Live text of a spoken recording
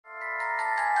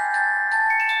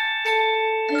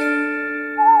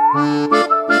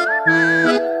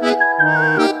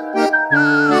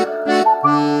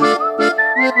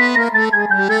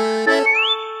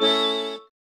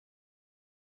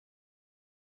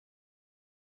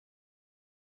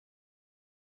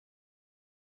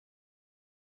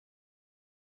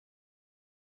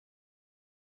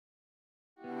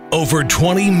Over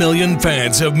 20 million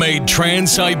fans have made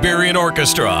Trans-Siberian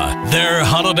Orchestra their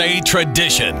holiday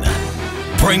tradition.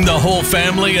 Bring the whole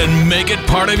family and make it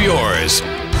part of yours.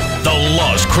 The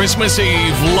Lost Christmas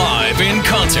Eve live in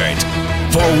concert.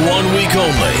 For 1 week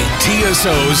only,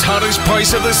 TSO's hottest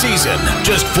price of the season,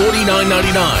 just $49.99.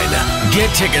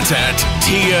 Get tickets at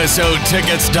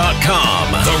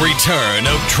tsotickets.com. The return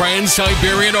of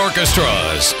Trans-Siberian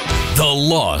Orchestras. The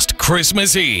Lost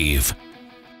Christmas Eve.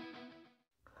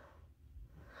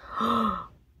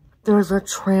 There's a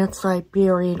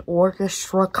Trans-Siberian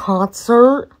Orchestra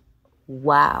concert?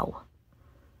 Wow.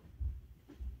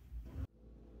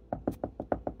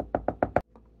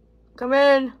 Come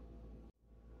in.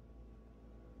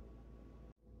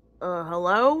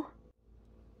 Hello?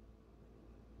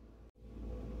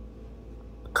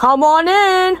 Come on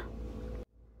in!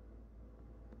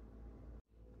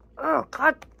 Oh,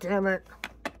 god damn it.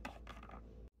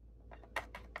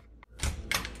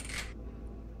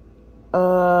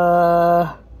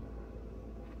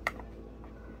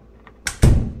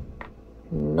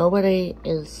 Nobody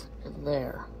is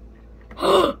there.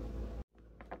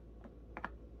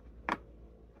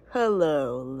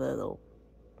 Hello,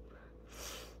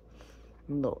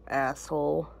 little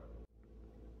asshole.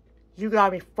 You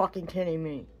gotta be fucking kidding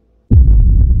me.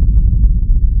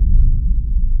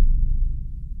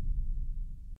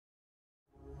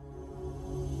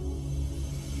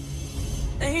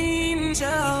 Angel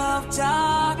of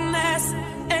darkness,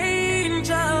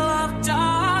 angel of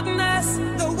darkness,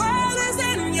 the world is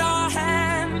in your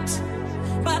hand,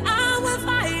 but I will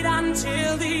fight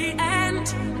until the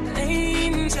end.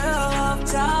 Angel of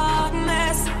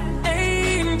darkness,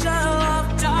 angel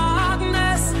of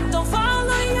darkness, don't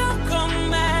follow your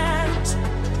command,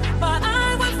 but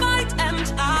I will fight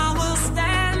and I will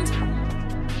stand.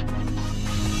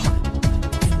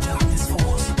 In darkness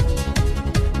falls,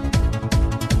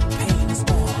 pain is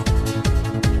all.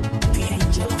 The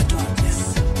angel of darkness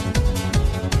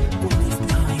will leave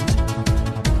behind,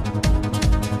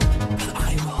 but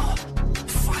I will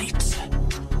fight.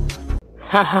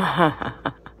 Ha ha ha ha.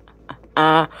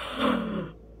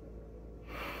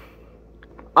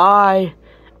 I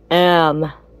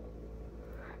am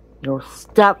your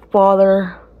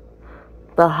stepfather,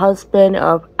 the husband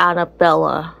of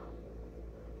Annabella.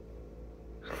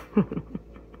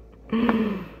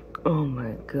 Oh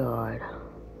my god.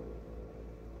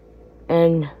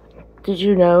 And did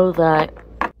you know that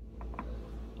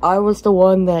I was the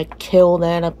one that killed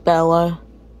Annabella?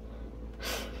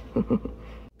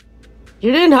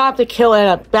 You didn't have to kill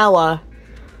Annabella.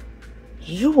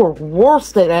 You were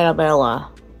worse than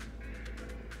Annabella.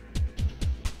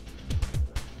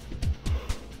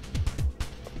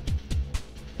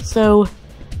 So,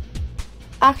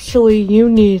 actually, you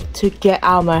need to get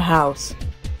out of my house.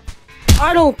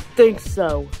 I don't think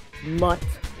so, mutt.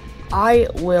 I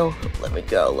will. Let me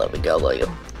go,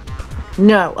 William.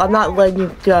 No, I'm not letting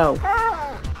you go.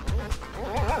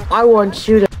 I want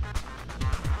you to.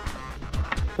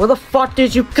 Where the fuck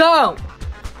did you go?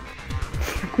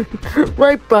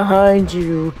 Right behind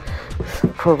you,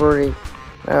 perverty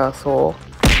asshole.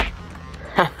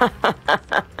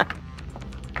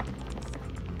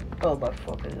 Oh my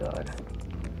fucking god.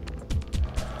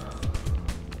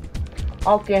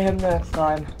 I'll get him next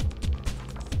time.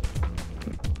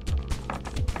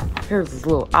 Here's this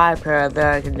little iPad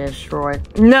that I can destroy.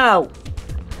 No!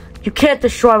 You can't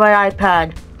destroy my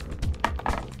iPad!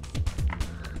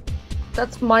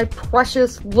 That's my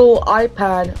precious little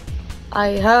iPad I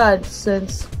had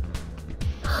since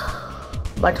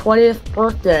my 20th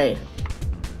birthday.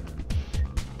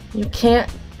 You can't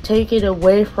take it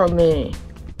away from me.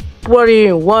 What are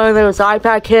you, one of those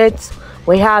iPad kids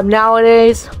we have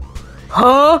nowadays?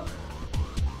 Huh?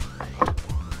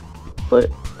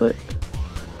 But,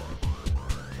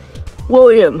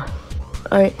 William,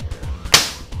 I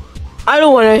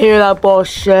don't want to hear that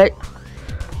bullshit.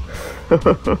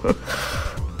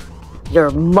 Your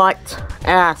mutt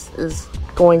ass is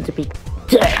going to be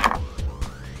dead.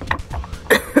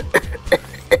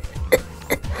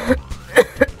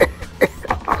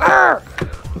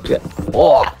 Get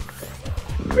off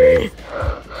me.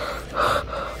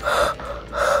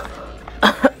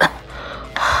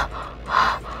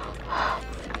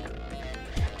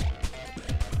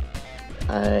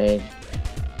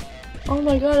 Oh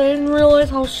my god, I didn't realize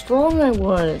how strong I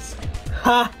was.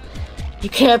 Ha! You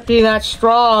can't be that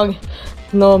strong,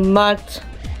 no mutt.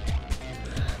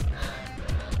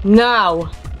 Now,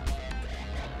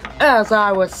 as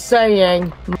I was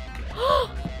saying...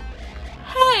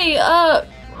 Hey,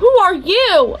 who are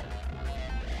you?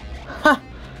 Ha!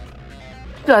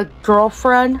 You got a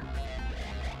girlfriend?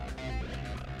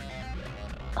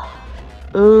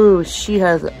 Ooh, you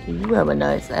have a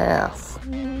nice ass.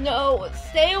 No,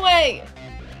 stay away!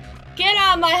 Get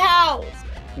out of my house!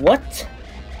 What?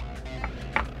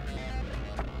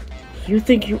 You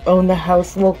think you own the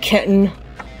house, little kitten?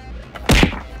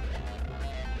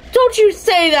 Don't you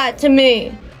say that to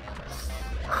me!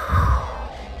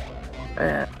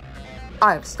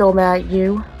 I'm still mad at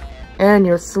you and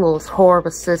your little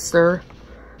horrible sister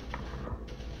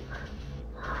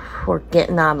for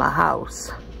getting out of my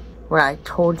house when I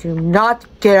told you not to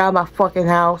get out of my fucking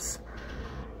house.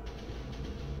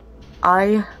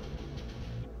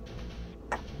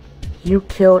 You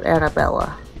killed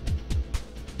Annabella.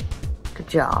 Good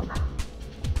job.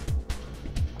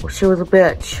 Well, she was a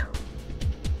bitch.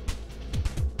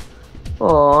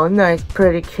 Oh, nice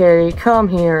pretty kitty. Come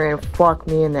here and fuck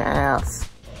me in the ass.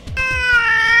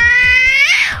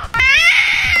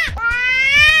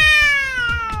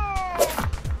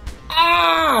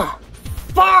 Ah!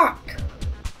 Fuck!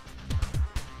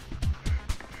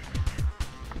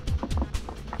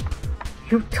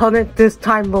 You done it this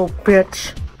time, little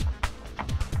bitch.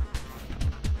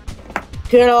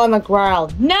 Get on the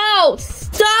ground. No!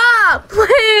 Stop!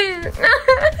 Please!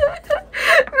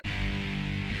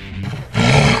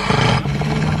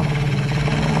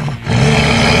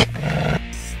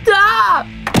 Stop!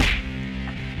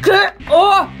 Get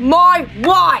off my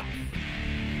wife!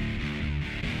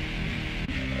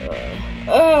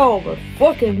 Oh, my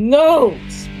fucking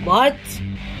nose! What?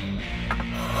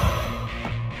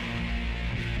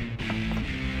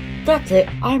 That's it.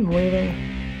 I'm leaving.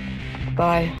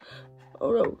 Bye.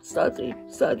 Oh no,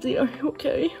 Stazzy, are you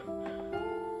okay?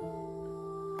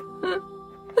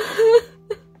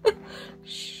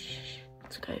 Shh,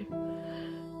 it's okay.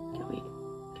 Can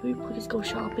we please go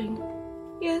shopping?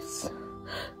 Yes.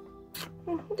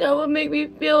 That would make me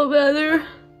feel better.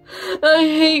 I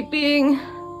hate being...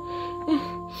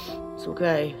 It's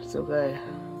okay, it's okay.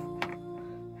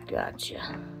 Gotcha.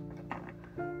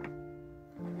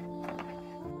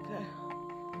 Okay.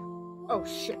 Oh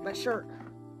shit, my shirt.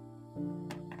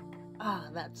 Ah,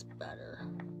 that's better.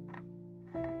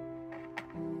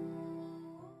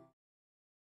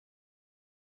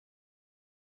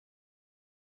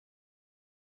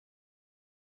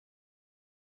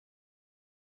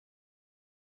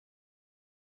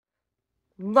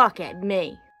 Look at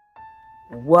me.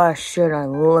 Why should I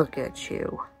look at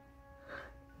you?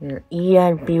 You're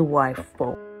ENBY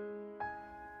folk.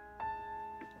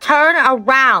 Turn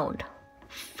around.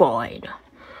 Fine.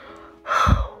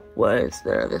 What is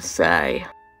there to say?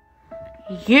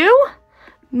 You,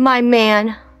 my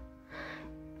man,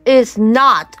 is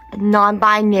not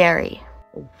non-binary.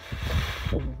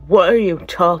 What are you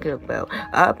talking about?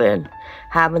 I've been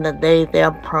having the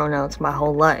they/them pronouns my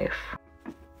whole life.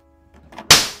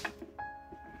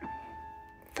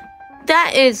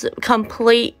 That is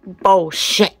complete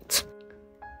bullshit.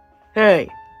 Hey,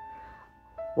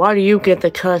 why do you get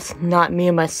the cuss, not me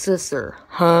and my sister,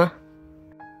 huh?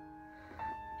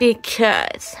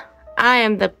 Because I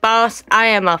am the boss. I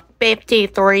am a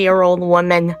 53-year-old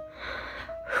woman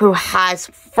who has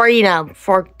freedom,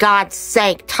 for God's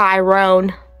sake,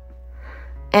 Tyrone.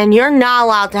 And you're not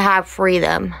allowed to have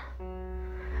freedom.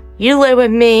 You live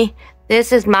with me.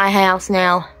 This is my house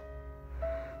now.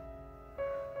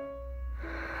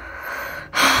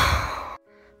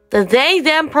 The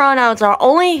they/them pronouns are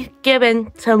only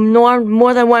given to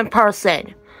more than one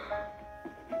person.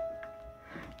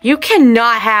 You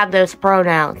cannot have those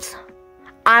pronouns.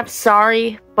 I'm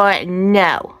sorry, but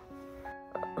no.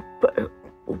 But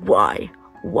why?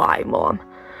 Why, Mom?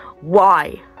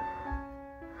 Why?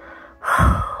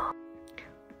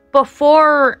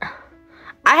 Before,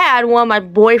 I had one of my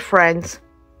boyfriends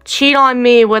cheat on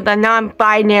me with a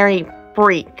non-binary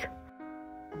freak.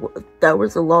 That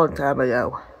was a long time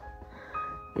ago.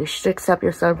 You should accept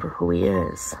your son for who he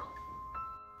is.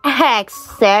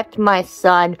 Accept my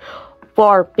son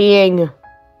for being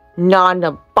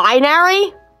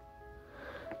non-binary?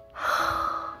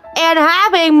 And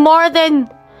having more than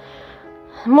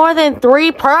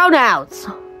 3 pronouns.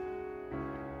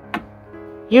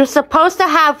 You're supposed to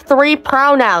have 3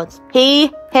 pronouns. He,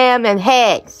 him, and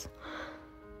his.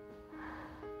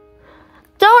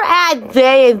 Don't add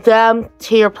they and them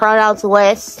to your pronouns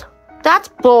list. That's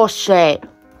bullshit.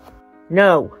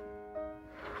 No.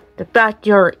 The fact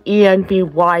you're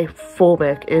ENBY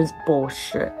phobic is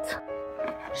bullshit.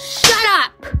 Shut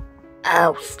up!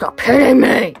 Oh, stop hitting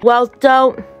me! Well,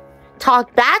 don't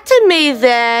talk back to me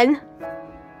then.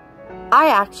 I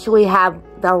actually have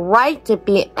the right to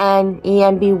be an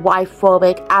ENBY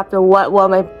phobic after what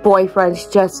one of my boyfriends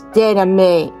just did to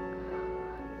me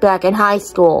back in high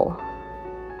school.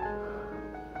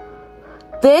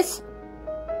 This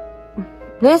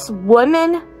This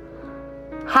woman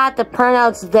had the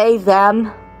pronouns they,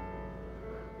 them,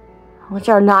 which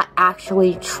are not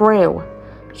actually true.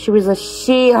 She was a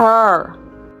she, her.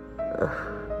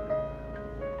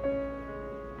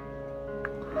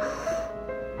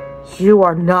 You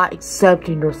are not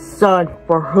accepting your son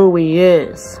for who he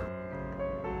is.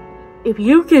 If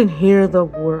you can hear the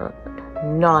word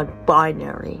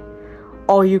non-binary,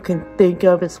 all you can think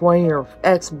of is one of your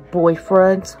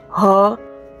ex-boyfriends, huh?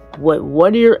 What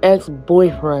one of your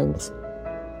ex-boyfriends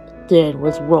did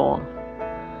was wrong.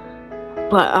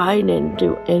 But I didn't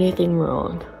do anything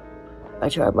wrong. I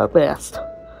tried my best.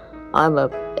 I'm a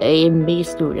A and B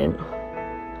student.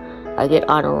 I get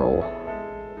honor roll.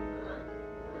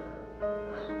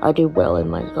 I do well in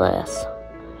my class.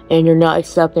 And you're not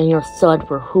accepting your son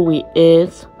for who he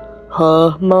is?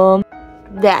 Huh, Mom?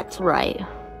 That's right.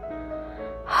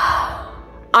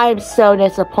 I'm so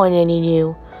disappointed in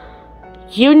you.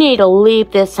 You need to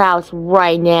leave this house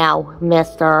right now,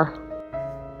 mister.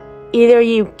 Either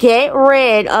you get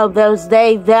rid of those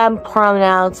they, them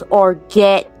pronouns or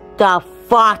get the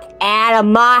fuck out of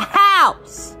my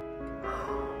house!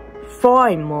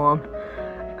 Fine, Mom.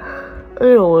 I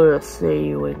don't want to see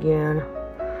you again.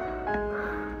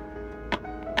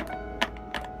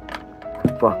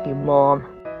 Fuck you, Mom.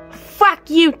 Fuck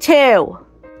you too!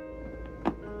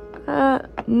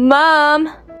 Mom?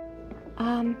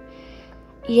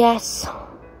 Yes.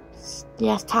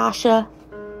 Yes, Tasha.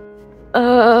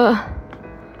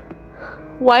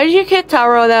 Why did you kick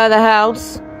Tyrone out of the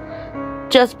house?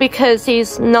 Just because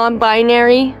he's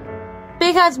non-binary?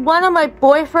 Because one of my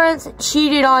boyfriends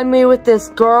cheated on me with this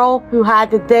girl who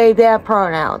had the they, them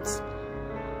pronouns.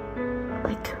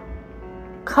 Like,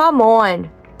 come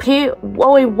on.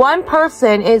 Only one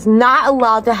person is not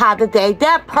allowed to have the they,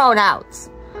 them pronouns.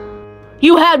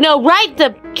 You have no right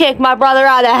to kick my brother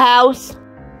out of the house.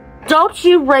 Don't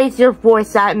you raise your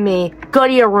voice at me. Go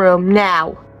to your room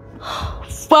now.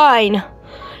 Fine.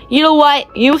 You know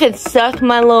what? You can suck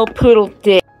my little poodle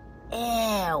dick.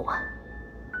 Ew.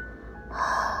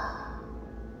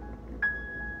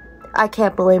 I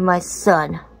can't believe my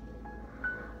son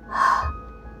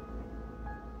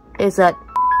is a...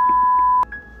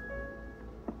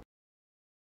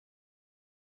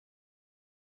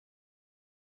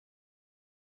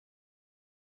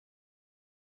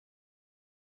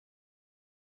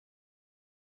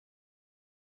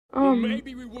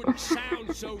 Maybe we wouldn't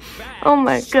sound so bad. Oh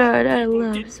my god, I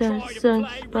love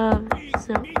SpongeBob.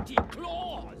 So...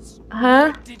 Huh?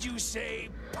 What did you say,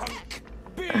 punk?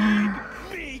 Big,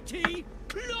 meaty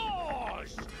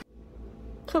claws!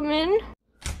 Come in.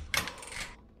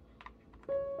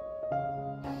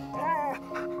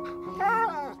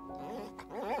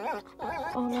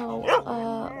 Oh no,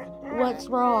 what's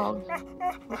wrong?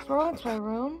 What's wrong,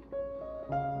 Tyrone?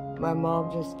 My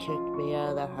mom just kicked me out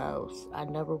of the house. I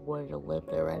never wanted to live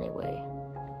there anyway.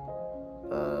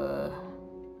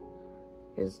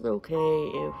 Is it okay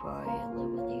if I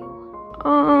live with you?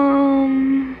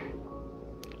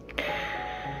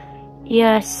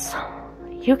 Yes.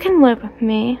 You can live with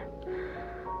me.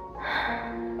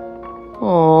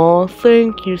 Aw,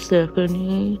 thank you,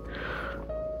 Stephanie.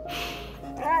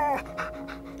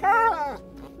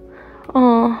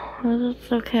 Oh,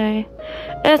 it's okay.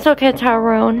 It's okay,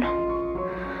 Tyrone.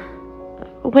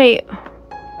 Wait.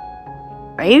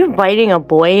 Are you inviting a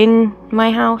boy in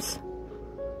my house?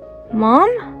 Mom?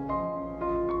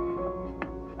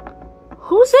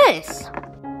 Who's this?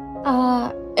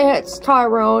 It's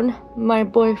Tyrone, my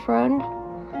boyfriend.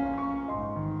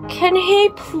 Can he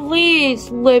please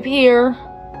live here?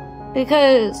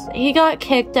 Because he got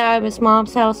kicked out of his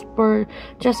mom's house for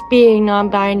just being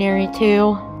non-binary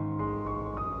too.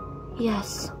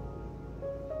 Yes.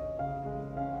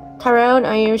 Tyrone,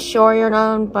 are you sure you're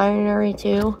non-binary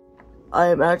too? I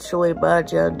am actually by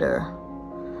gender.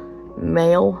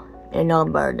 Male and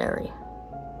non-binary.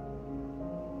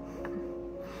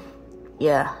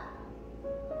 Yeah.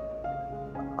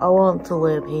 I want to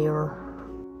live here.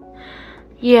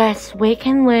 Yes, we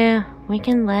can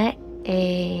let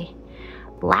a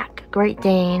black Great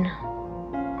Dane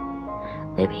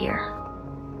live here.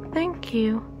 Thank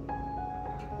you.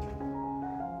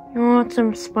 You want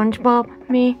some SpongeBob with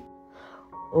me?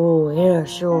 Oh yeah,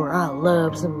 sure. I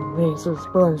love some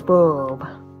SpongeBob.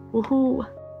 Woohoo!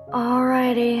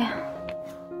 Alrighty.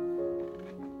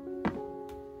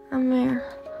 I'm there.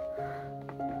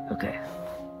 Okay.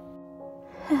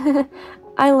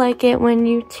 I like it when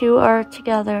you two are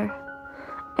together.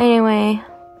 Anyway,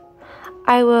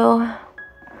 I will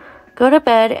go to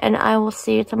bed and I will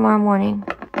see you tomorrow morning.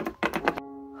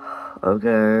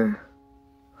 Okay.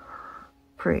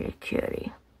 Pretty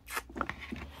kitty.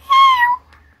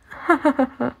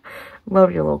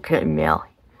 Love your little kitten meow.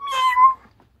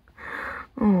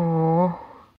 Aww.